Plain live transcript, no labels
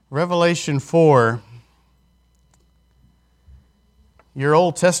Revelation 4, your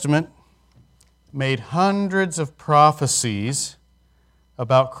Old Testament made hundreds of prophecies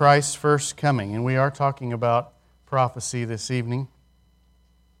about Christ's first coming, and we are talking about prophecy this evening.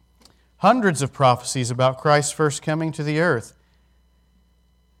 Hundreds of prophecies about Christ's first coming to the earth,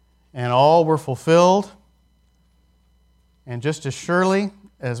 and all were fulfilled. And just as surely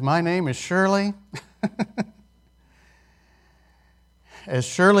as my name is Shirley, as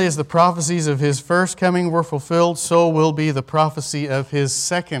surely as the prophecies of His first coming were fulfilled, so will be the prophecy of His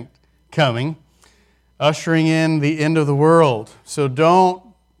second coming, ushering in the end of the world. So don't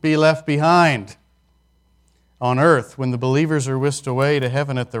be left behind on earth when the believers are whisked away to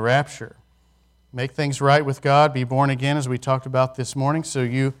heaven at the rapture. Make things right with God, be born again, as we talked about this morning, so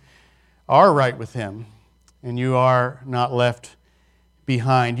you are right with Him and you are not left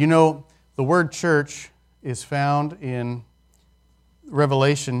behind. You know, the word church is found in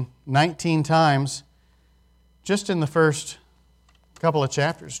Revelation 19 times just in the first couple of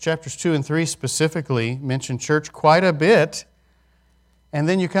chapters. Chapters 2 and 3 specifically mention church quite a bit. And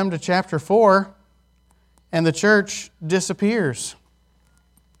then you come to chapter 4 and the church disappears.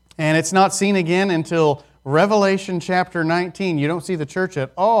 And it's not seen again until Revelation chapter 19. You don't see the church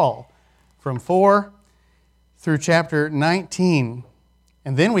at all from 4 through chapter 19.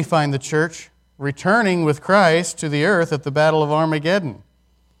 And then we find the church returning with Christ to the earth at the Battle of Armageddon.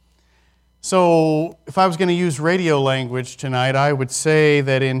 So, if I was going to use radio language tonight, I would say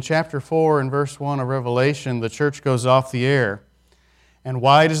that in chapter 4 and verse 1 of Revelation, the church goes off the air. And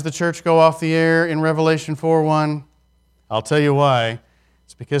why does the church go off the air in Revelation 4:1? I'll tell you why.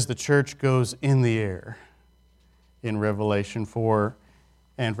 It's because the church goes in the air in Revelation 4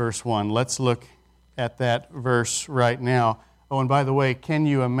 and verse 1. Let's look at that verse right now. Oh, and by the way, can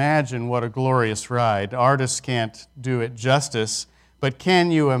you imagine what a glorious ride? Artists can't do it justice, but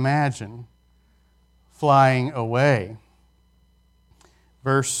can you imagine flying away?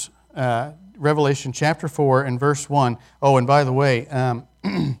 Revelation chapter 4 and verse 1. Oh, and by the way,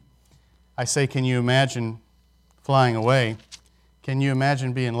 I say, can you imagine flying away? Can you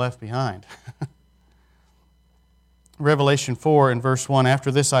imagine being left behind? Revelation 4 and verse 1, after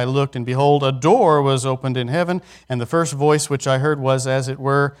this I looked, and behold, a door was opened in heaven, and the first voice which I heard was as it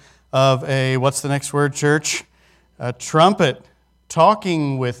were of a, what's the next word, church? A trumpet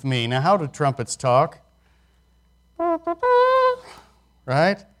talking with me. Now, how do trumpets talk?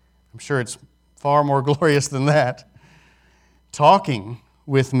 Right? I'm sure it's far more glorious than that. Talking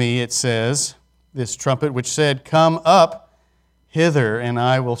with me, it says, this trumpet which said, come up hither, and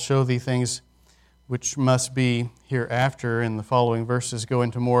I will show thee things which must be hereafter. And the following verses go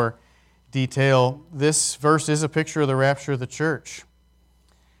into more detail. This verse is a picture of the rapture of the church.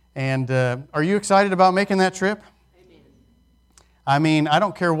 And are you excited about making that trip? Amen. I mean, I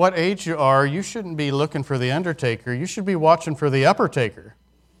don't care what age you are, you shouldn't be looking for the undertaker. You should be watching for the upper taker.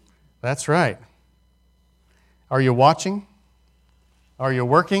 That's right. Are you watching? Are you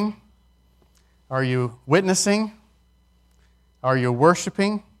working? Are you witnessing? Are you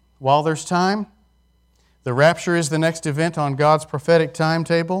worshiping while there's time? The rapture is the next event on God's prophetic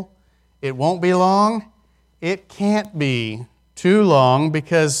timetable. It won't be long. It can't be too long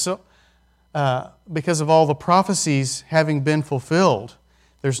because of all the prophecies having been fulfilled.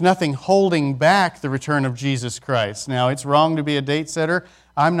 There's nothing holding back the return of Jesus Christ. Now, it's wrong to be a date setter.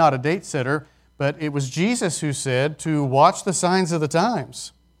 I'm not a date setter, but it was Jesus who said to watch the signs of the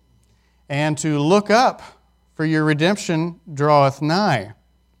times and to look up, for your redemption draweth nigh.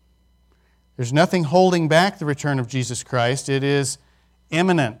 There's nothing holding back the return of Jesus Christ. It is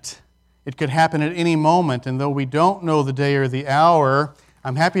imminent. It could happen at any moment, and though we don't know the day or the hour,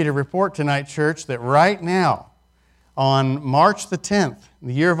 I'm happy to report tonight, church, that right now, on March the 10th,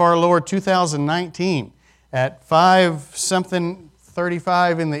 the year of our Lord 2019, at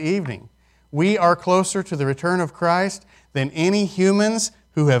 5:35 in the evening, we are closer to the return of Christ than any humans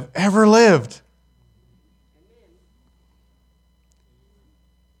who have ever lived.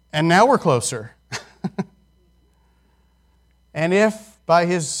 And now we're closer. And if by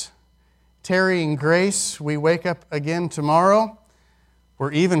His tarrying grace we wake up again tomorrow,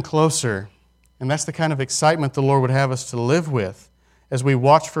 we're even closer. And that's the kind of excitement the Lord would have us to live with as we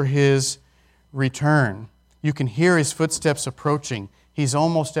watch for His return. You can hear His footsteps approaching. He's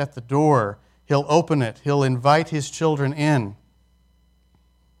almost at the door. He'll open it. He'll invite His children in.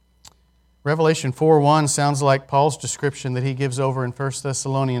 Revelation 4:1 sounds like Paul's description that he gives over in 1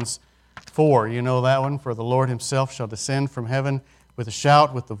 Thessalonians 4. You know that one? For the Lord Himself shall descend from heaven with a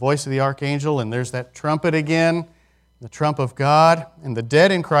shout, with the voice of the archangel, and there's that trumpet again. the trump of God, and the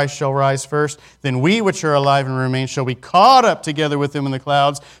dead in Christ shall rise first. Then we which are alive and remain shall be caught up together with them in the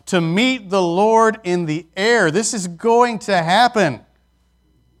clouds to meet the Lord in the air. This is going to happen.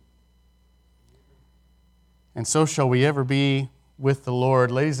 And so shall we ever be with the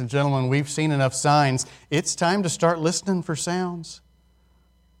Lord. Ladies and gentlemen, we've seen enough signs. It's time to start listening for sounds.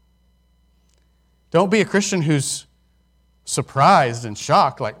 Don't be a Christian who's surprised and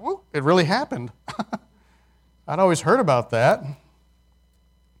shocked, like, "Whoa, it really happened." I'd always heard about that.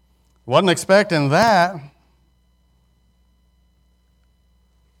 Wasn't expecting that.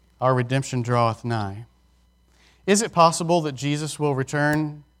 Our redemption draweth nigh. Is it possible that Jesus will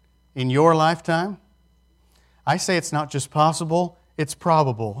return in your lifetime? I say it's not just possible, it's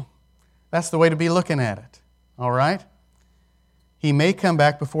probable. That's the way to be looking at it. All right? He may come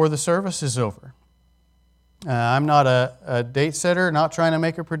back before the service is over. I'm not a date setter, not trying to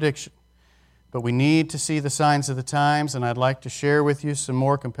make a prediction. But we need to see the signs of the times, and I'd like to share with you some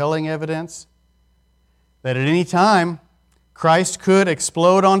more compelling evidence that at any time, Christ could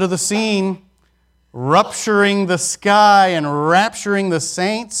explode onto the scene, rupturing the sky and rapturing the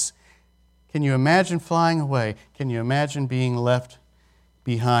saints. Can you imagine flying away? Can you imagine being left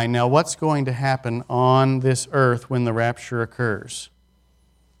behind? Now, what's going to happen on this earth when the rapture occurs?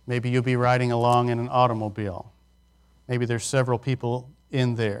 Maybe you'll be riding along in an automobile. Maybe there's several people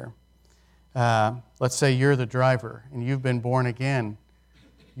in there. Let's say you're the driver and you've been born again.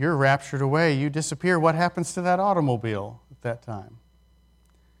 You're raptured away. You disappear. What happens to that automobile at that time?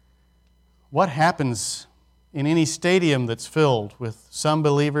 What happens in any stadium that's filled with some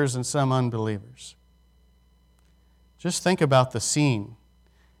believers and some unbelievers? Just think about the scene.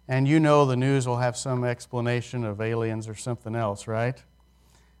 And you know the news will have some explanation of aliens or something else, right?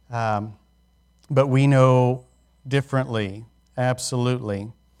 But we know differently,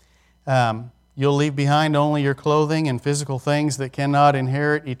 absolutely. You'll leave behind only your clothing and physical things that cannot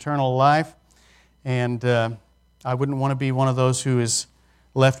inherit eternal life. And I wouldn't want to be one of those who is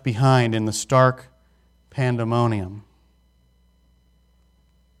left behind in the stark pandemonium.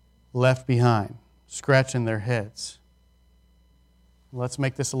 Left behind, scratching their heads. Let's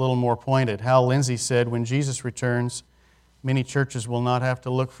make this a little more pointed. Hal Lindsey said, when Jesus returns, many churches will not have to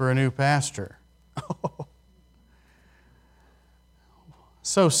look for a new pastor.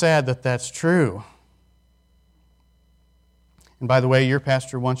 So sad that that's true. And by the way, your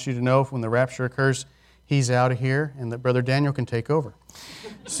pastor wants you to know if when the rapture occurs, he's out of here and that Brother Daniel can take over.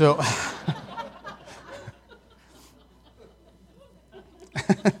 So,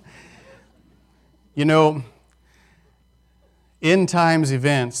 you know, end times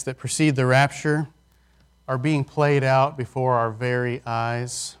events that precede the rapture are being played out before our very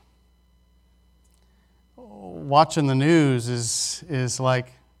eyes. Watching the news is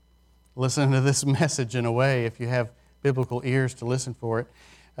like listening to this message in a way, if you have biblical ears to listen for it.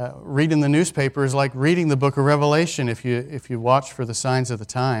 Reading the newspaper is like reading the book of Revelation if you watch for the signs of the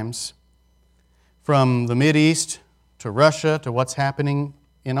times. From the Mideast to Russia to what's happening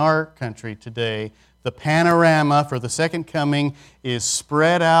in our country today, the panorama for the second coming is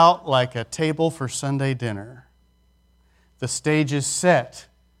spread out like a table for Sunday dinner. The stage is set.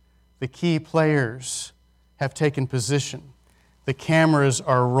 The key players have taken position. The cameras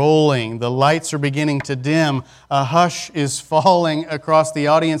are rolling. The lights are beginning to dim. A hush is falling across the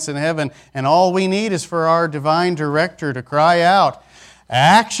audience in heaven. And all we need is for our divine director to cry out,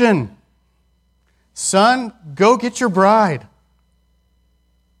 "Action! Son, go get your bride."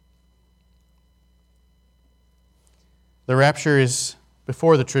 The rapture is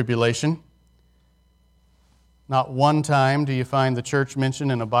before the tribulation. Not one time do you find the church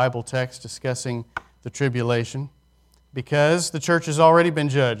mentioned in a Bible text discussing the tribulation, because the church has already been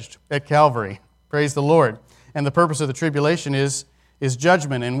judged at Calvary. Praise the Lord. And the purpose of the tribulation is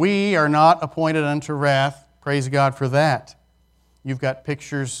judgment, and we are not appointed unto wrath. Praise God for that. You've got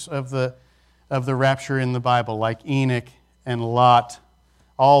pictures of the rapture in the Bible, like Enoch and Lot.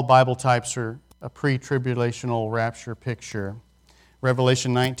 All Bible types are a pre-tribulational rapture picture.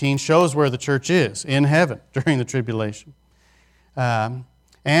 Revelation 19 shows where the church is, in heaven, during the tribulation.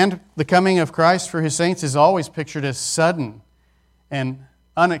 And the coming of Christ for His saints is always pictured as sudden and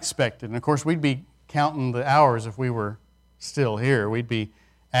unexpected. And of course, we'd be counting the hours if we were still here. We'd be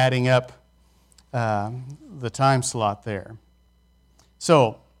adding up the time slot there.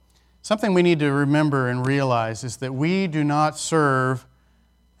 So, something we need to remember and realize is that we do not serve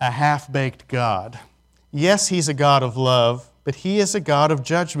a half-baked God. Yes, He's a God of love, but He is a God of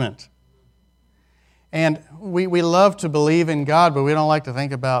judgment. And we love to believe in God, but we don't like to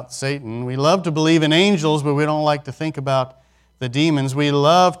think about Satan. We love to believe in angels, but we don't like to think about the demons. We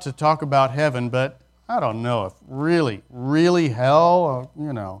love to talk about heaven, but I don't know if really hell,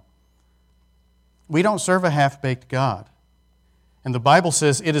 We don't serve a half-baked God. And the Bible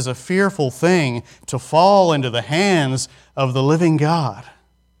says it is a fearful thing to fall into the hands of the living God.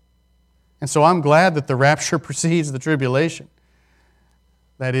 And so I'm glad that the rapture precedes the tribulation.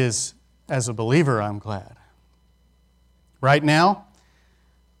 That is, as a believer, I'm glad. Right now,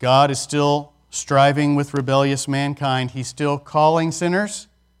 God is still striving with rebellious mankind. He's still calling sinners,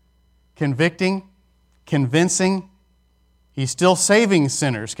 convicting, convincing. He's still saving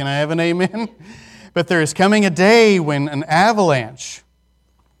sinners. Can I have an amen? But there is coming a day when an avalanche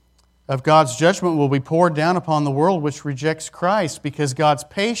of God's judgment will be poured down upon the world which rejects Christ, because God's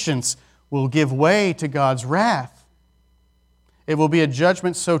patience will give way to God's wrath. It will be a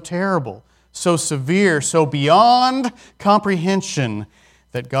judgment so terrible, so severe, so beyond comprehension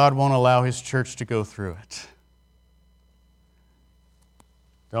that God won't allow His church to go through it.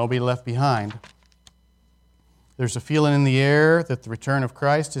 Don't be left behind. There's a feeling in the air that the return of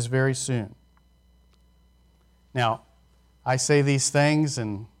Christ is very soon. Now, I say these things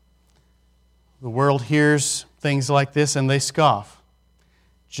and the world hears things like this and they scoff.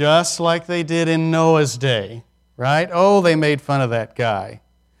 Just like they did in Noah's day, right? Oh, they made fun of that guy.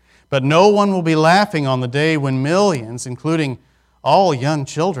 But no one will be laughing on the day when millions, including all young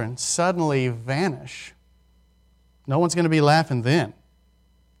children, suddenly vanish. No one's going to be laughing then.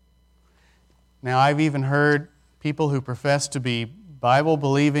 Now, I've even heard people who profess to be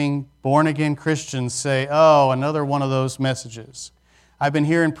Bible-believing, born-again Christians say, oh, another one of those messages. I've been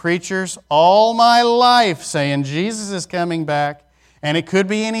hearing preachers all my life saying Jesus is coming back, and it could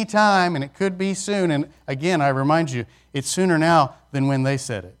be any time, and it could be soon. And again, I remind you, it's sooner now than when they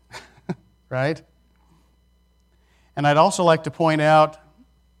said it, right? And I'd also like to point out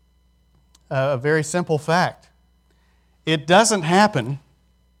a very simple fact. It doesn't happen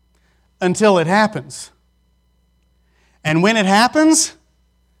until it happens. And when it happens,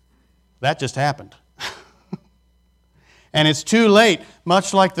 that just happened. And it's too late,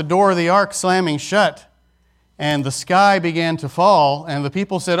 much like the door of the ark slamming shut, and the sky began to fall, and the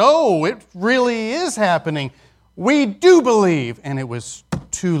people said, oh, it really is happening. We do believe. And it was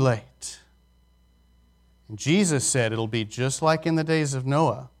too late. And Jesus said it'll be just like in the days of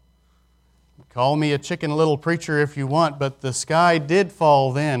Noah. Call me a chicken little preacher if you want, but the sky did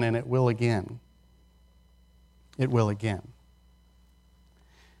fall then, and it will again. It will again.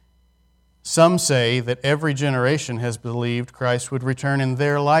 Some say that every generation has believed Christ would return in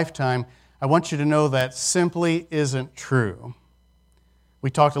their lifetime. I want you to know that simply isn't true. We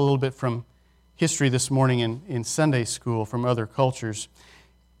talked a little bit from history this morning in Sunday school from other cultures.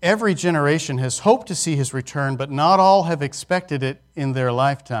 Every generation has hoped to see His return, but not all have expected it in their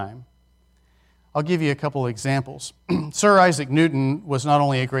lifetime. I'll give you a couple examples. Sir Isaac Newton was not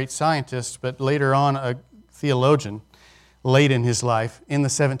only a great scientist, but later on a theologian late in his life in the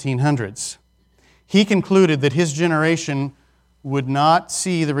 1700s. He concluded that his generation would not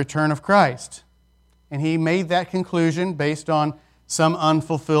see the return of Christ. And he made that conclusion based on some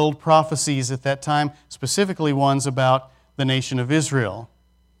unfulfilled prophecies at that time, specifically ones about the nation of Israel.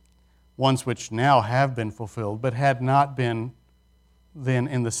 Ones which now have been fulfilled, but had not been then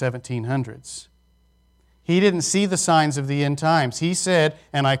in the 1700s. He didn't see the signs of the end times. He said,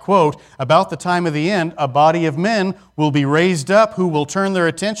 and I quote, about the time of the end, a body of men will be raised up who will turn their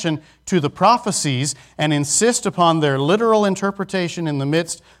attention to the prophecies and insist upon their literal interpretation in the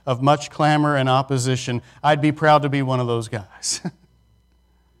midst of much clamor and opposition. I'd be proud to be one of those guys.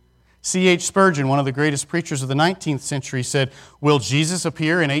 C.H. Spurgeon, one of the greatest preachers of the 19th century, said, will Jesus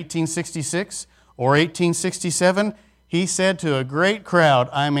appear in 1866 or 1867? He said to a great crowd,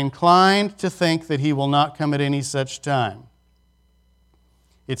 I'm inclined to think that He will not come at any such time.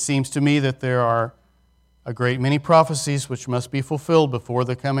 It seems to me that there are a great many prophecies which must be fulfilled before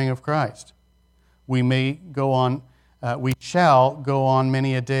the coming of Christ. We shall go on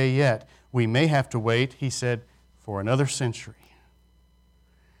many a day yet. We may have to wait, he said, for another century.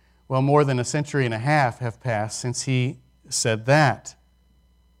 Well, more than a century and a half have passed since he said that.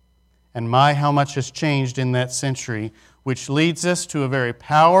 And my, how much has changed in that century, which leads us to a very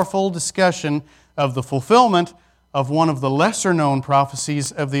powerful discussion of the fulfillment of one of the lesser-known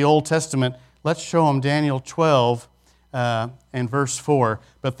prophecies of the Old Testament. Let's show them Daniel 12 and verse 4.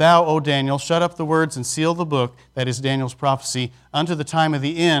 But thou, O Daniel, shut up the words and seal the book, that is Daniel's prophecy, unto the time of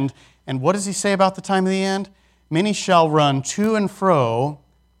the end. And what does he say about the time of the end? Many shall run to and fro,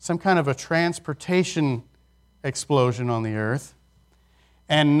 some kind of a transportation explosion on the earth,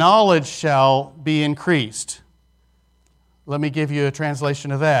 and knowledge shall be increased. Let me give you a translation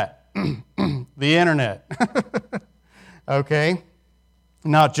of that. The internet. Okay?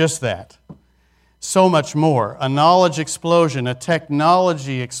 Not just that. so much more. A knowledge explosion, a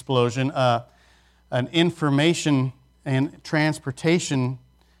technology explosion, an information and transportation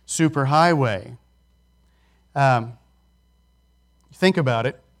superhighway. Think about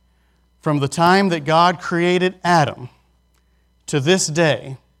it. From the time that God created Adam to this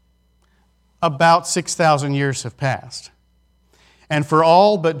day, about 6,000 years have passed. And for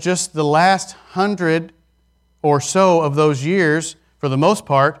all but just the last 100 or so of those years, for the most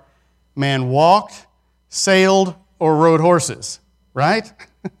part, man walked, sailed, or rode horses, right?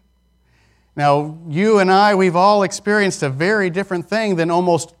 Now, you and I, we've all experienced a very different thing than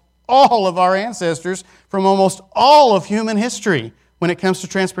almost all of our ancestors from almost all of human history when it comes to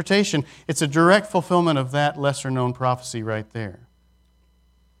transportation. It's a direct fulfillment of that lesser-known prophecy right there.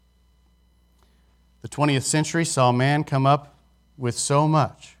 The 20th century saw man come up with so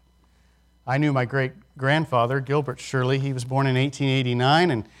much. I knew my great-grandfather, Gilbert Shirley. He was born in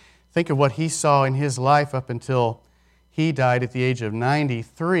 1889, and think of what he saw in his life up until he died at the age of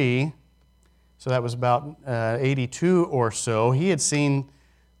 93. So that was about 82 or so. He had seen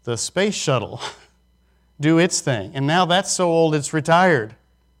the space shuttle do its thing, and now that's so old it's retired.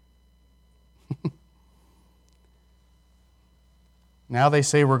 Now they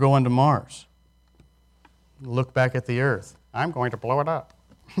say we're going to Mars. Look back at the earth. I'm going to blow it up.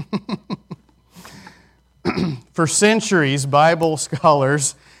 For centuries, Bible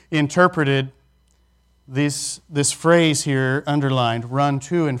scholars interpreted this phrase here, underlined, run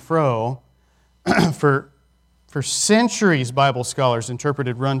to and fro. For centuries, Bible scholars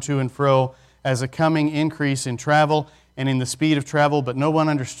interpreted run to and fro as a coming increase in travel and in the speed of travel, but no one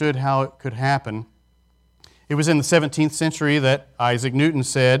understood how it could happen. It was in the 17th century that Isaac Newton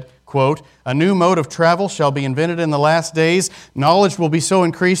said, quote, "A new mode of travel shall be invented in the last days. Knowledge will be so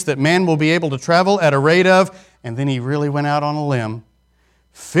increased that man will be able to travel at a rate of," and then he really went out on a limb,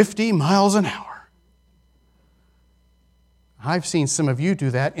 50 miles an hour. I've seen some of you do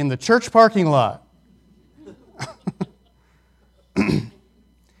that in the church parking lot.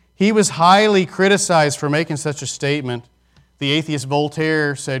 He was highly criticized for making such a statement. The atheist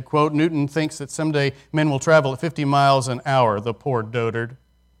Voltaire said, quote, "Newton thinks that someday men will travel at 50 miles an hour, the poor dotard."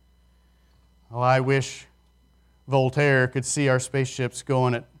 Well, I wish Voltaire could see our spaceships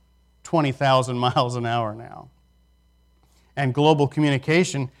going at 20,000 miles an hour now. And global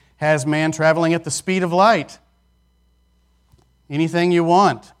communication has man traveling at the speed of light. Anything you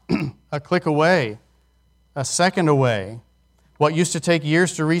want, a click away, a second away. What used to take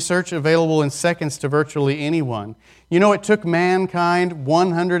years to research, available in seconds to virtually anyone. You know, it took mankind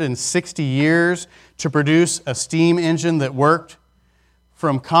 160 years to produce a steam engine that worked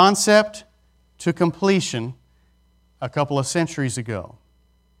from concept to completion a couple of centuries ago.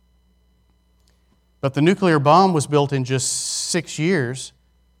 But the nuclear bomb was built in just 6 years,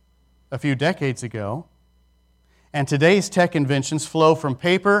 a few decades ago. And today's tech inventions flow from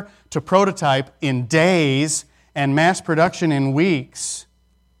paper to prototype in days and mass production in weeks.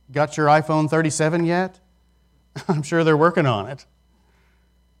 Got your iPhone 37 yet? I'm sure they're working on it.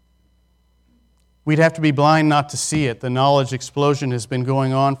 We'd have to be blind not to see it. The knowledge explosion has been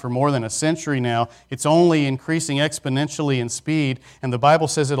going on for more than a century now. It's only increasing exponentially in speed, and the Bible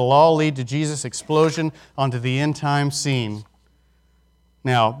says it'll all lead to Jesus' explosion onto the end-time scene.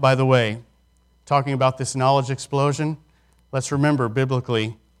 Now, by the way, talking about this knowledge explosion, let's remember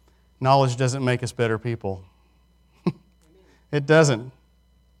biblically, knowledge doesn't make us better people. It doesn't.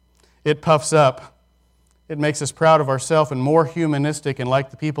 It puffs up. It makes us proud of ourselves and more humanistic and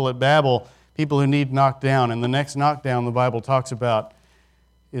like the people at Babel, people who need knocked down. And the next knockdown the Bible talks about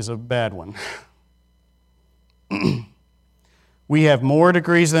is a bad one. We have more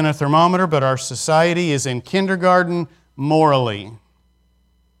degrees than a thermometer, but our society is in kindergarten morally.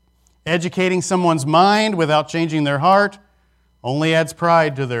 Educating someone's mind without changing their heart only adds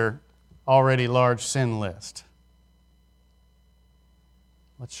pride to their already large sin list.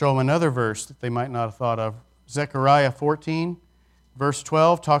 Let's show them another verse that they might not have thought of. Zechariah 14, verse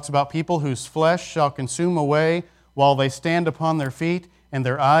 12, talks about people whose flesh shall consume away while they stand upon their feet, and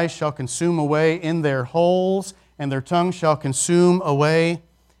their eyes shall consume away in their holes, and their tongue shall consume away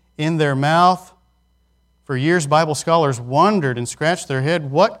in their mouth. For years, Bible scholars wondered and scratched their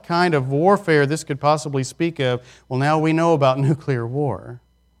head what kind of warfare this could possibly speak of. Well, now we know about nuclear war.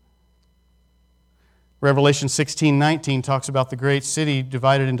 Revelation 16:19 talks about the great city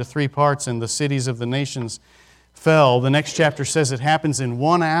divided into 3 parts, and the cities of the nations fell. The next chapter says it happens in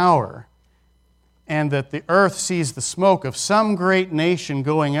 1 hour, and that the earth sees the smoke of some great nation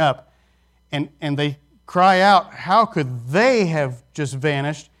going up, and they cry out, how could they have just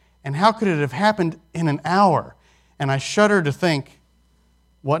vanished, and how could it have happened in an hour? And I shudder to think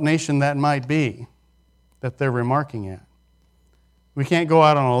what nation that might be that they're remarking at. We can't go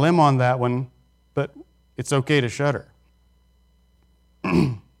out on a limb on that one, but it's okay to shudder.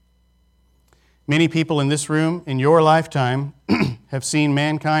 Many people in this room, in your lifetime, have seen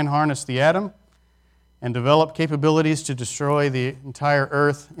mankind harness the atom and develop capabilities to destroy the entire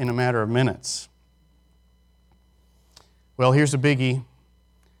earth in a matter of minutes. Well, here's a biggie.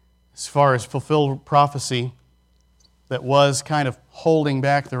 As far as fulfilled prophecy that was kind of holding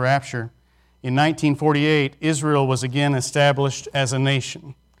back the rapture, in 1948, Israel was again established as a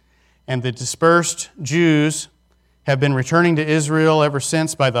nation. And the dispersed Jews have been returning to Israel ever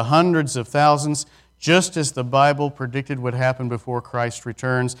since by the hundreds of thousands, just as the Bible predicted would happen before Christ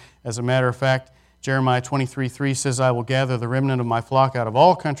returns. As a matter of fact, Jeremiah 23:3 says, I will gather the remnant of my flock out of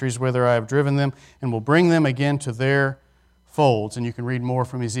all countries whither I have driven them, and will bring them again to their folds. And you can read more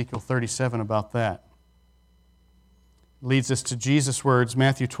from Ezekiel 37 about that. Leads us to Jesus' words,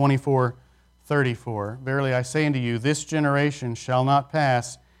 Matthew 24:34. Verily I say unto you, this generation shall not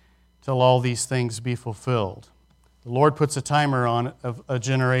pass till all these things be fulfilled. The Lord puts a timer on it of a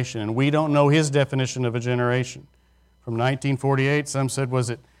generation, and we don't know His definition of a generation. From 1948, some said, was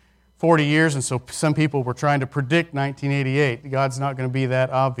it 40 years? And so some people were trying to predict 1988. God's not going to be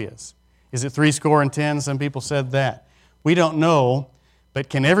that obvious. Is it 70? Some people said that. We don't know, but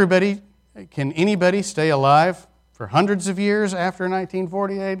can anybody stay alive for hundreds of years after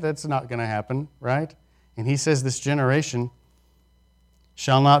 1948? That's not going to happen, right? And He says this generation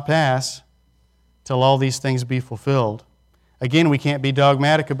shall not pass till all these things be fulfilled. Again, we can't be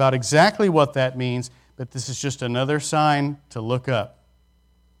dogmatic about exactly what that means, but this is just another sign to look up.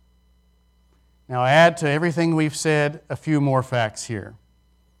 Now, add to everything we've said a few more facts here.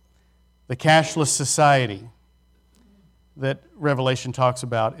 The cashless society that Revelation talks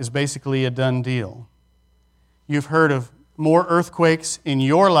about is basically a done deal. You've heard of more earthquakes in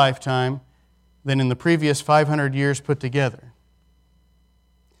your lifetime than in the previous 500 years put together.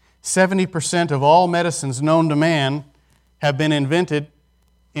 70% of all medicines known to man have been invented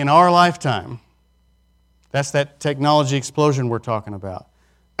in our lifetime. That's that technology explosion we're talking about.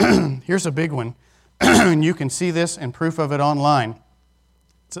 Here's a big one, and you can see this and proof of it online.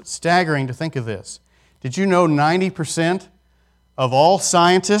 It's staggering to think of this. Did you know 90% of all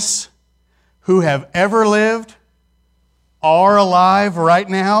scientists who have ever lived are alive right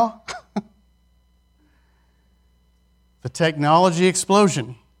now? The technology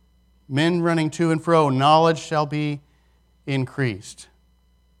explosion. Men running to and fro, knowledge shall be increased.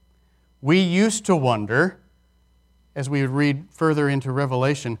 We used to wonder, as we would read further into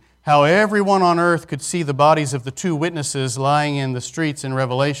Revelation, how everyone on earth could see the bodies of the two witnesses lying in the streets in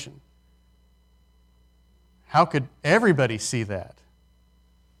Revelation. How could everybody see that?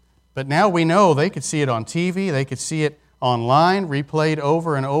 But now we know they could see it on TV, they could see it online, replayed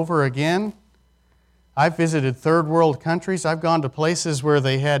over and over again. I've visited third world countries. I've gone to places where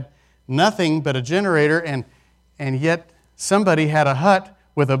they had nothing but a generator, and yet somebody had a hut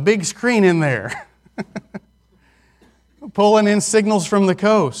with a big screen in there, pulling in signals from the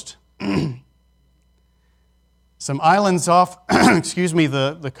coast. Some islands off,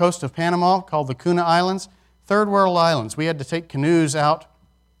 the coast of Panama called the Cuna Islands, third world islands. We had to take canoes out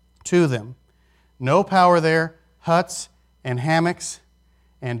to them. No power there, huts and hammocks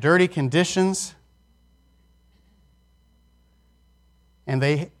and dirty conditions. And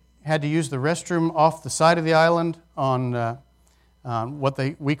they had to use the restroom off the side of the island on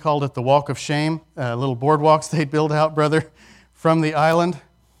we called it the Walk of Shame, little boardwalks they'd build out, brother, from the island.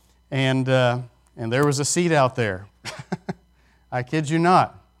 And there was a seat out there. I kid you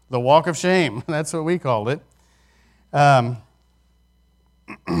not. The Walk of Shame. That's what we called it. Out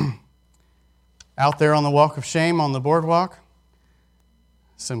there on the Walk of Shame on the boardwalk,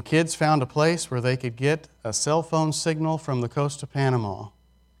 some kids found a place where they could get a cell phone signal from the coast of Panama,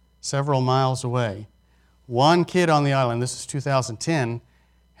 several miles away. One kid on the island, this is 2010,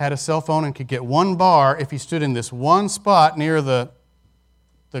 had a cell phone and could get one bar if he stood in this one spot near the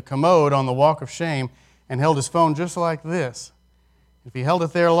commode on the Walk of Shame and held his phone just like this. If he held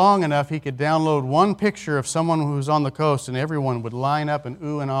it there long enough, he could download one picture of someone who was on the coast, and everyone would line up and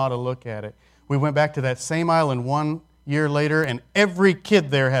ooh and ah to look at it. We went back to that same island 1 year later, and every kid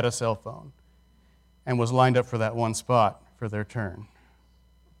there had a cell phone and was lined up for that one spot for their turn.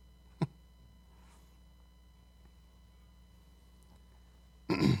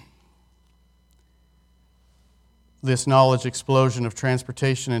 This knowledge explosion of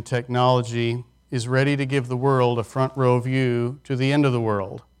transportation and technology is ready to give the world a front row view to the end of the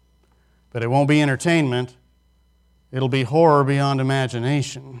world. But it won't be entertainment. It'll be horror beyond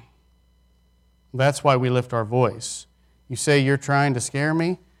imagination. That's why we lift our voice You say you're trying to scare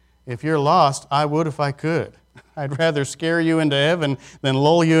me? If you're lost, I would if I could. I'd rather scare you into heaven than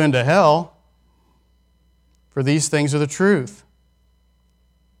lull you into hell. For these things are the truth.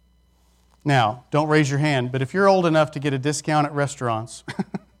 Now, don't raise your hand, but if you're old enough to get a discount at restaurants,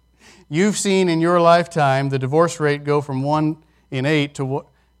 you've seen in your lifetime the divorce rate go from 1 in 8 to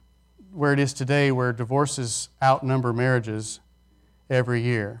where it is today, where divorces outnumber marriages every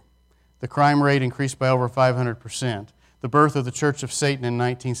year. The crime rate increased by over 500%. The birth of the Church of Satan in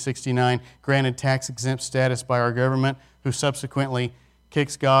 1969 granted tax-exempt status by our government, who subsequently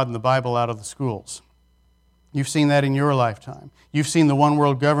kicks God and the Bible out of the schools. You've seen that in your lifetime. You've seen the one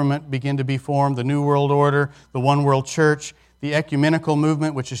world government begin to be formed, the New World Order, the one world church, the ecumenical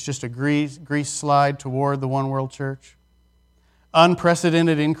movement, which is just a grease slide toward the one world church.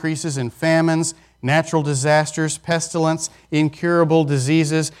 Unprecedented increases in famines, natural disasters, pestilence, incurable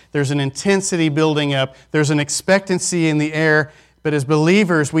diseases. There's an intensity building up. There's an expectancy in the air. But as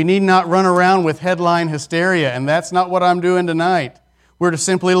believers, we need not run around with headline hysteria, and that's not what I'm doing tonight. We're to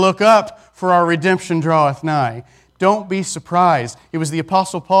simply look up, for our redemption draweth nigh. Don't be surprised. It was the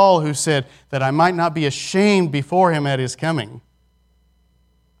Apostle Paul who said that I might not be ashamed before him at his coming.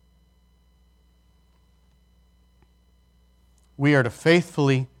 We are to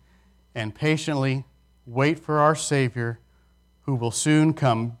faithfully and patiently wait for our Savior, who will soon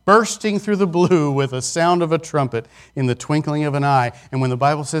come bursting through the blue with a sound of a trumpet in the twinkling of an eye. And when the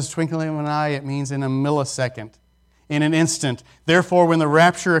Bible says twinkling of an eye, it means in a millisecond, in an instant. Therefore, when the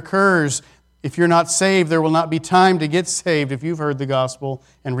rapture occurs, if you're not saved, there will not be time to get saved if you've heard the gospel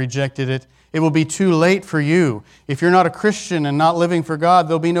and rejected it. It will be too late for you. If you're not a Christian and not living for God,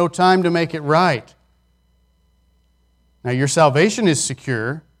 there'll be no time to make it right. Now, your salvation is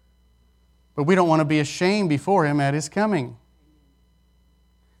secure, but we don't want to be ashamed before Him at His coming.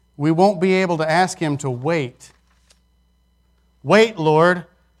 We won't be able to ask Him to wait. Wait, Lord.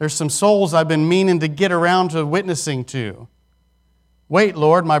 There's some souls I've been meaning to get around to witnessing to. Wait,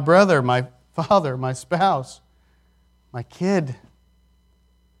 Lord, my brother, my father, my spouse, my kid,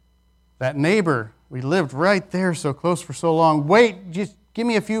 that neighbor. We lived right there so close for so long. Wait, just give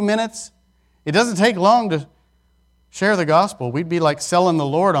me a few minutes. It doesn't take long to share the gospel. We'd be like selling the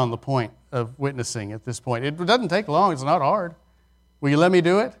Lord on the point of witnessing at this point. It doesn't take long. It's not hard. Will you let me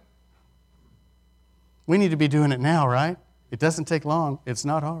do it? We need to be doing it now, right? It doesn't take long. It's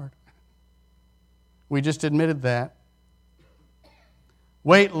not hard. We just admitted that.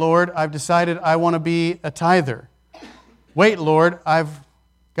 Wait, Lord, I've decided I want to be a tither. Wait, Lord, I've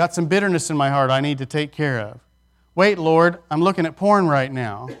got some bitterness in my heart I need to take care of. Wait, Lord, I'm looking at porn right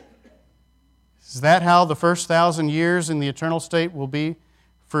now. Is that how the first 1,000 years in the eternal state will be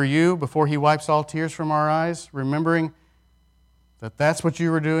for you before He wipes all tears from our eyes? Remembering that that's what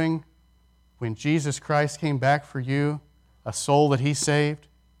you were doing when Jesus Christ came back for you, a soul that He saved?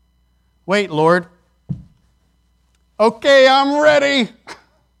 Wait, Lord. Okay, I'm ready.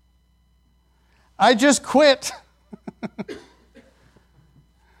 I just quit.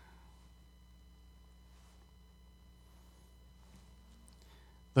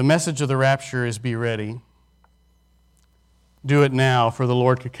 The message of the rapture is be ready. Do it now, for the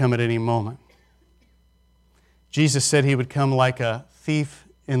Lord could come at any moment. Jesus said He would come like a thief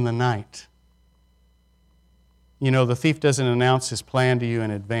in the night. You know, the thief doesn't announce his plan to you in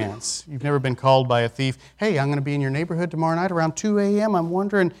advance. You've never been called by a thief, hey, I'm going to be in your neighborhood tomorrow night around 2 a.m. I'm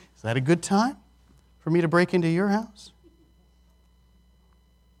wondering, is that a good time for me to break into your house?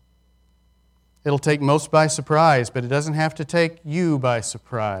 It'll take most by surprise, but it doesn't have to take you by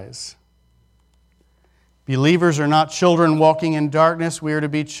surprise. Believers are not children walking in darkness. We are to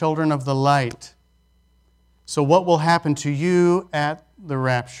be children of the light. So what will happen to you at the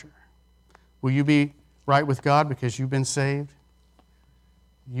rapture? Will you be right with God because you've been saved?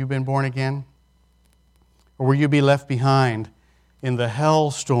 You've been born again? Or will you be left behind in the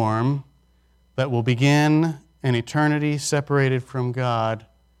hell storm that will begin an eternity separated from God?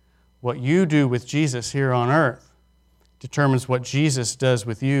 What you do with Jesus here on earth determines what Jesus does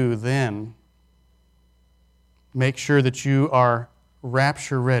with you then. Make sure that you are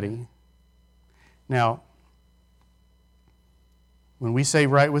rapture ready. Now, when we say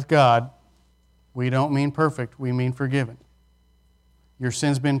right with God, we don't mean perfect, we mean forgiven. Your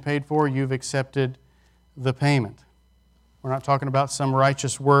sin's been paid for, you've accepted the payment. We're not talking about some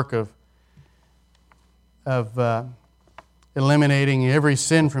righteous work of eliminating every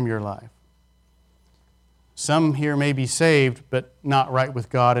sin from your life. Some here may be saved, but not right with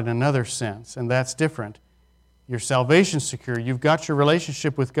God in another sense, and that's different. Your salvation's secure. You've got your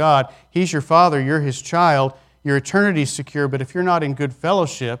relationship with God. He's your Father. You're His child. Your eternity's secure, but if you're not in good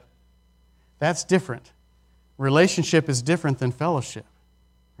fellowship, that's different. Relationship is different than fellowship,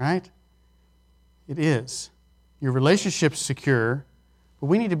 right? It is. Your relationship's secure, but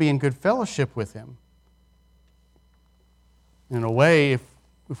we need to be in good fellowship with Him. In a way,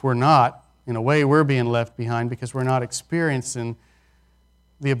 if we're not, in a way we're being left behind because we're not experiencing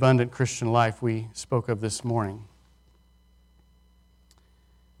the abundant Christian life we spoke of this morning.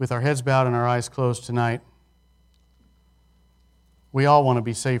 With our heads bowed and our eyes closed tonight, we all want to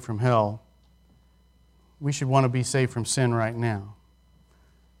be saved from hell. We should want to be saved from sin right now.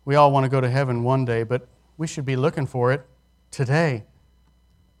 We all want to go to heaven one day, but we should be looking for it today.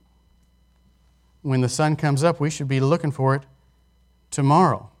 When the sun comes up, we should be looking for it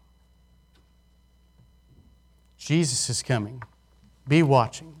tomorrow. Jesus is coming. Be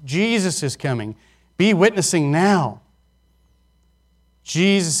watching. Jesus is coming. Be witnessing now.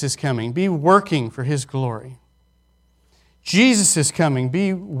 Jesus is coming. Be working for His glory. Jesus is coming.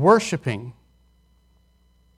 Be worshiping